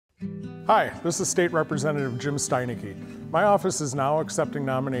Hi, this is State Representative Jim Steineke. My office is now accepting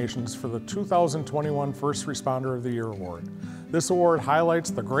nominations for the 2021 First Responder of the Year Award. This award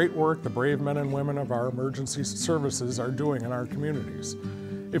highlights the great work the brave men and women of our emergency services are doing in our communities.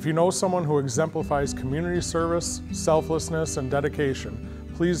 If you know someone who exemplifies community service, selflessness, and dedication,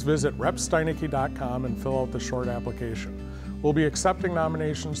 please visit repsteineke.com and fill out the short application. We'll be accepting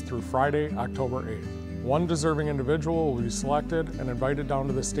nominations through Friday, October 8th. One deserving individual will be selected and invited down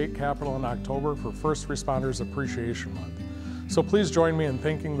to the state capitol in October for First Responders Appreciation Month. So please join me in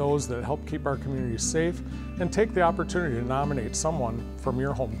thanking those that help keep our communities safe and take the opportunity to nominate someone from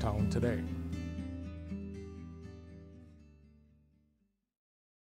your hometown today.